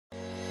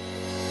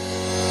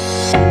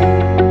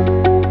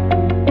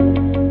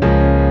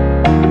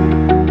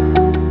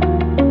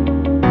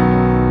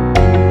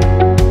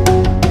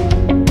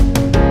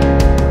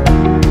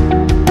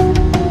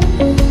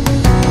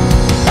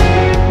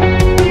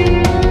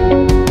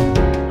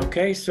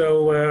Okay,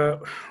 so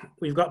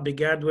we've got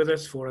Bigad with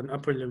us for an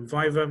upper limb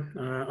Viva.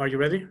 Are you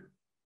ready?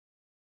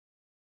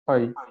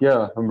 Hi,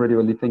 yeah, I'm ready,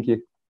 Wally, thank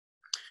you.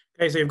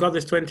 Okay, so you've got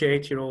this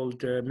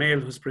 28-year-old male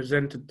who's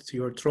presented to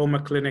your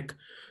trauma clinic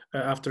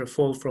after a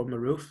fall from a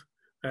roof.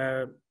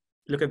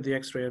 Look at the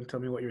x-ray and tell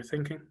me what you're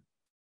thinking.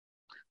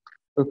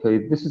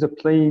 Okay, this is a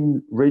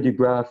plain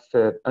radiograph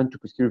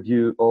anteroposterior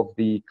view of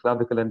the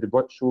clavicle and the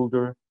right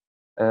shoulder.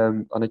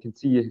 And I can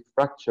see a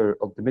fracture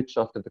of the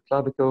midshaft of the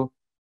clavicle,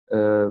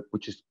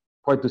 which is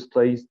quite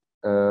displaced.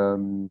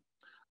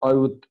 I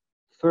would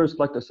first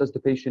like to assess the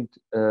patient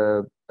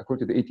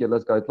according to the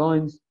ATLS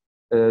guidelines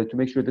to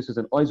make sure this is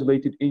an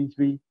isolated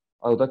injury.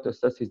 I would like to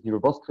assess his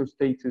neurovascular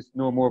status,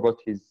 know more about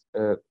his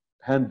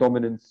hand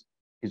dominance,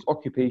 his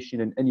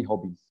occupation, and any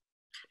hobbies.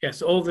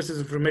 Yes, all this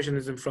information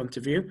is in front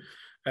of you.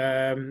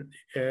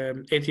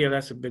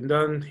 ATLS have been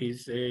done.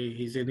 He's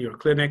in your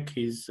clinic.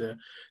 It's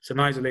an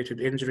isolated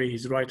injury.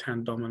 He's right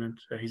hand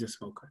dominant. He's a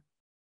smoker.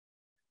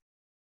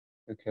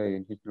 Okay,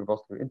 and his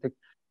neurovascular intake.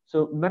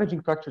 So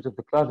managing fractures of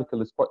the clavicle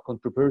is quite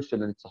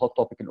controversial, and it's a hot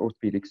topic in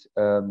orthopedics.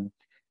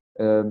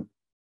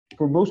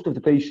 For most of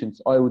the patients,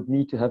 I would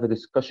need to have a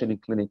discussion in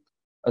clinic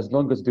as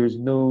long as there's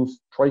no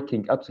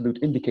striking absolute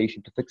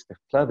indication to fix the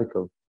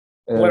clavicle.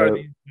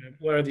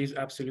 What are these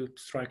absolute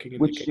striking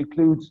indicators? Which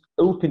includes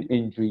open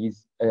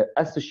injuries,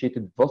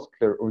 associated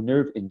vascular or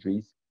nerve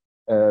injuries,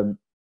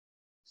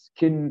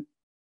 skin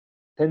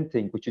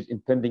tenting, which is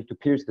intending to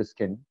pierce the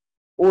skin,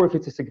 or if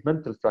it's a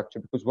segmental fracture,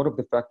 because one of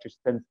the fractures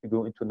tends to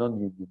go into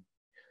non-union.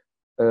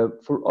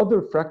 For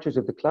other fractures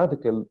of the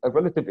clavicle, a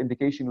relative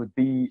indication would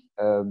be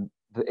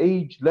the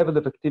age, level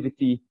of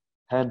activity,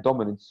 hand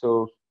dominance.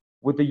 So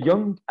with a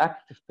young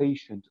active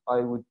patient,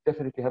 I would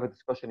definitely have a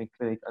discussion in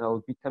clinic, and I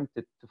would be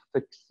tempted to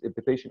fix if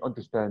the patient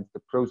understands the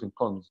pros and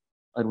cons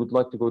and would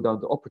like to go down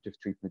the operative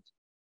treatment,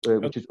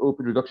 which is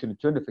open reduction and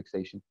turner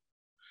fixation.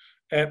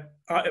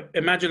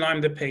 Imagine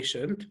I'm the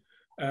patient.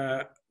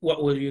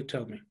 What will you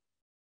tell me?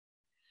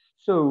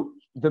 So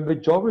the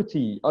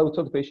majority, I would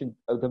tell the patient,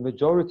 the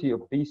majority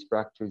of these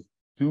fractures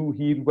do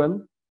heal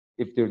well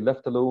if they're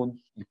left alone.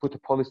 You put a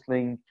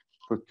polysling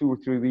for 2 or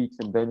 3 weeks,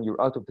 and then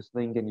you're out of the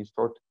sling and you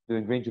start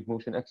doing range of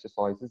motion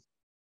exercises.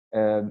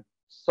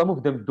 Some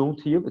of them don't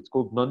heal. It's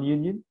called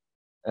non-union.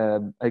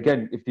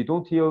 Again, if they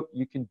don't heal,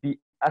 you can be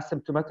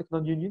asymptomatic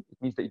non-union. It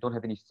means that you don't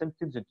have any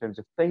symptoms in terms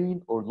of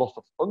pain or loss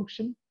of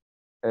function.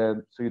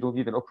 So you don't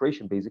need an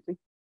operation, basically.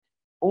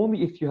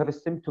 Only if you have a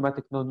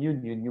symptomatic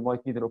non-union, you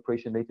might need an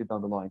operation later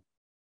down the line.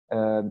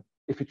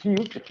 If it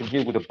heals, it can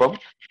heal with a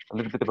bump, a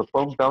little bit of a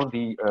bump down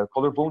the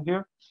collarbone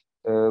here,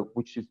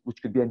 which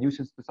could be a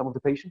nuisance to some of the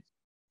patients.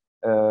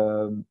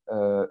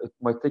 It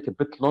might take a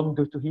bit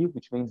longer to heal,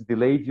 which means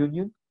delayed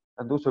union.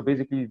 And those are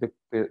basically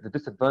the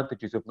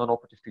disadvantages of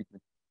non-operative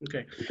treatment.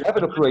 Okay. If you have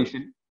an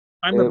operation,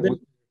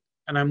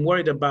 and I'm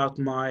worried about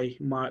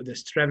the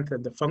strength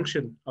and the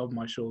function of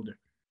my shoulder.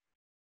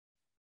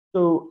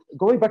 So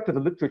going back to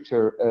the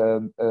literature,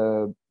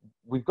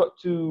 we've got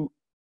 2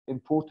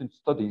 important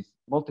studies,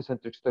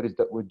 multicentric studies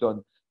that were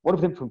done. One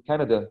of them from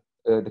Canada,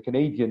 the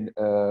Canadian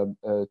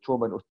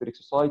Trauma and Orthopedic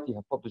Society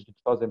have published in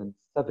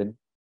 2007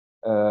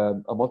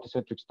 a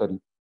multicentric study.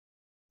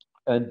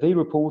 And they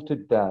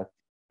reported that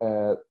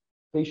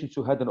patients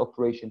who had an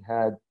operation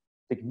had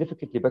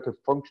significantly better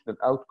functional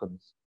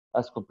outcomes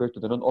as compared to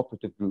the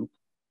non-operative group.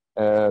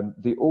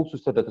 They also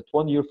said that at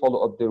 1-year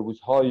follow-up, there was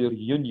higher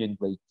union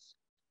rates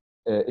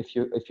if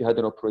you had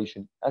an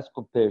operation as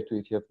compared to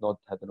if you have not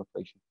had an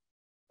operation.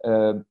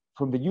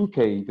 From the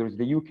UK, there's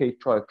the UK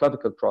trial,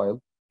 Clavicle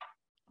Trial,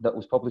 that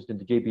was published in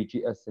the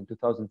JBGS in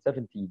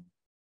 2017.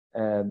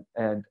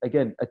 And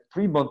again, at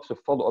 3 months of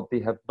follow-up, they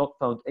have not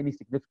found any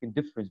significant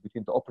difference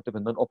between the operative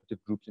and non-operative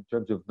groups in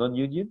terms of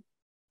non-union.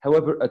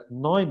 However, at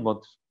 9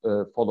 months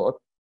follow-up,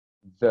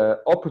 the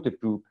operative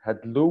group had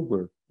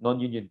lower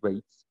non-union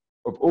rates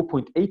of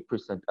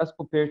 0.8% as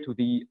compared to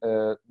the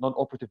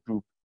non-operative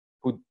group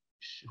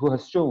who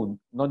has shown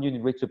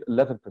non-union rates of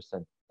 11%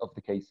 of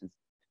the cases.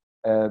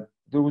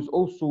 There was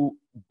also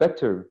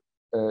better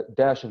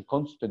dash and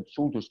constant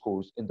shoulder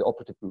scores in the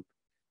operative group.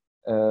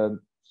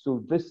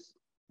 So this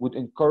would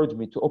encourage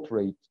me to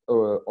operate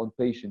on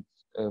patients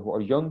who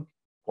are young,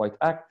 quite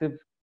active,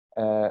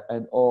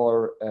 and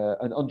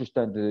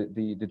understand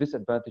the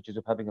disadvantages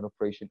of having an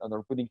operation and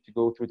are willing to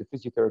go through the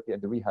physiotherapy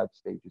and the rehab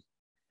stages.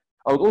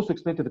 I would also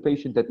explain to the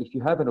patient that if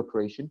you have an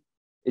operation,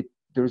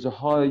 there's a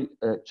high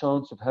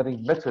chance of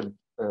having metal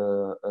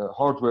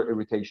hardware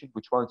irritation,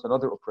 which warrants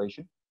another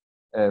operation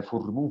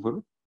for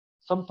removal.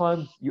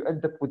 Sometimes you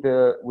end up with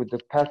a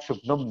patch of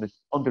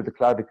numbness under the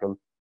clavicle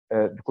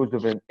because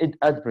of an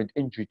adverent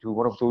injury to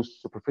one of those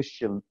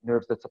superficial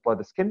nerves that supply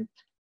the skin,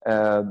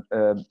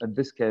 and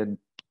this can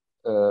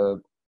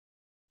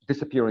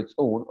disappear on its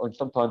own, and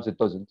sometimes it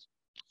doesn't.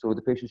 So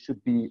the patient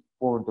should be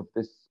warned of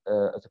this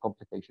as a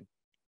complication.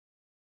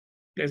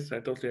 Yes, I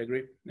totally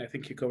agree. I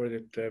think you covered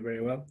it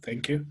very well.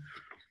 Thank you.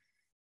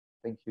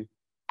 Thank you.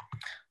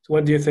 So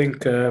what do you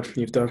think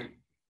you've done?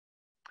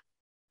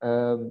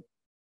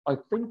 I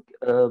think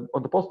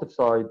on the positive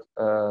side,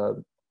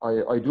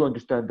 I do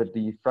understand that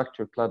the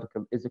fracture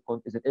clavicle is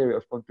an area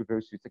of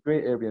controversy. It's a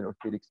gray area in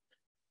orthopedics.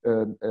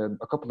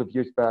 A couple of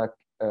years back,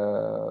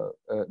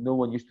 no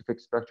one used to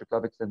fix fracture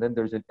clavicles, and then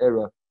there's an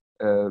era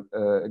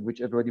in which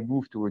everybody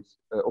moved towards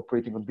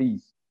operating on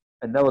these.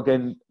 And now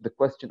again, the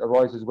question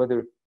arises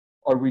whether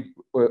are we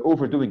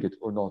overdoing it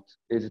or not?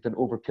 Is it an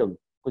overkill?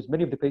 Because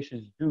many of the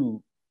patients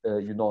do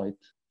unite,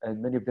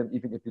 and many of them,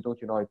 even if they don't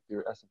unite,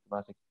 they're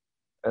asymptomatic.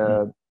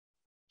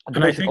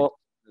 And I think,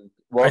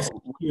 I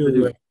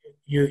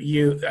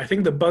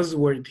think the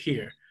buzzword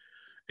here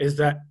is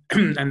that,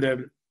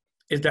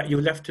 is that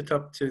you left it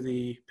up to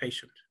the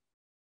patient.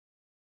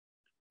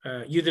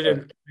 You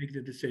didn't make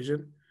the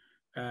decision.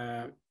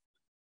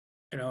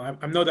 You know,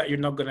 I know that you're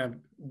not going to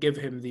give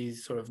him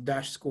these sort of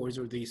dash scores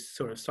or these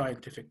sort of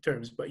scientific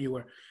terms, but you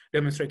were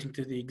demonstrating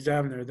to the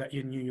examiner that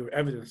you knew your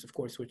evidence, of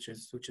course, which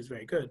is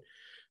very good.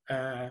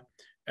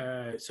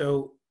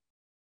 So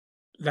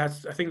I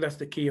think that's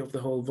the key of the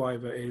whole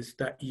Viva, is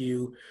that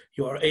you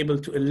are able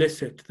to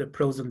elicit the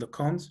pros and the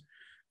cons.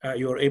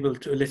 You are able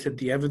to elicit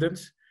the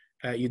evidence.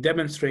 You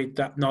demonstrate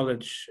that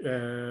knowledge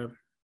or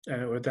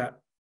that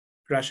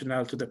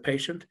rationale to the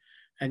patient,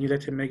 and you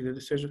let him make the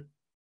decision.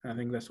 I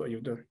think that's what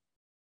you've done.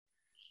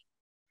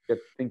 Good,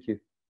 thank you.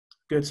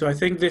 Good. So I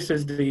think these are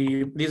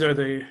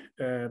the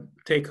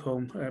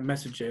take-home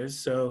messages.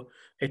 So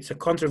it's a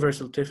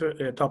controversial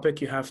topic.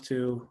 You have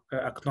to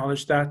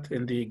acknowledge that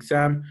in the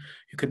exam.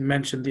 You could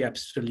mention the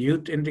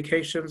absolute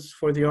indications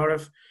for the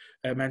RF,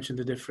 mention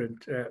the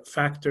different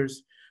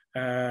factors,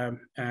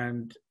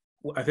 and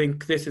I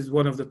think this is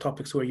one of the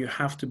topics where you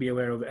have to be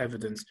aware of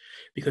evidence,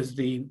 because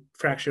the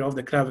fracture of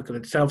the clavicle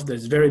itself,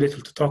 there's very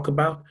little to talk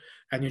about,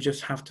 and you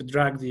just have to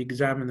drag the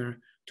examiner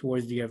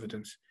towards the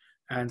evidence.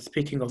 And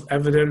speaking of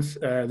evidence,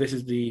 this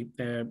is the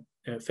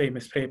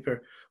famous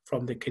paper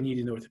from the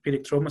Canadian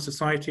Orthopedic Trauma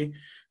Society.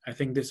 I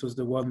think this was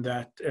the one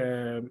that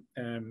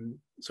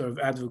sort of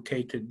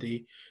advocated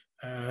the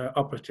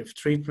operative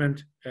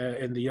treatment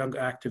in the young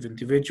active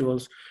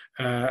individuals,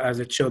 as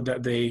it showed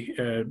that they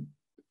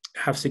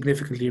have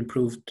significantly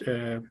improved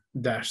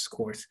DASH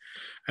scores.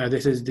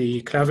 This is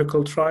the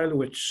Clavicle Trial,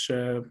 which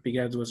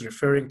Bigad was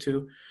referring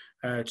to.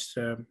 It's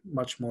a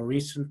much more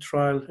recent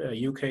trial,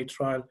 a UK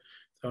trial.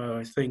 So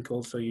I think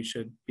also you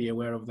should be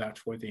aware of that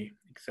for the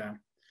exam.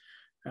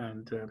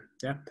 And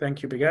yeah,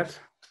 thank you, Bigad.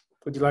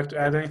 Would you like to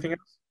add anything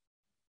else?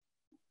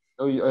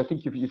 No, I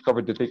think you've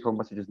covered the take-home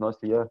messages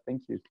nicely. Yeah,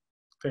 thank you.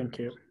 Thank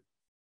you.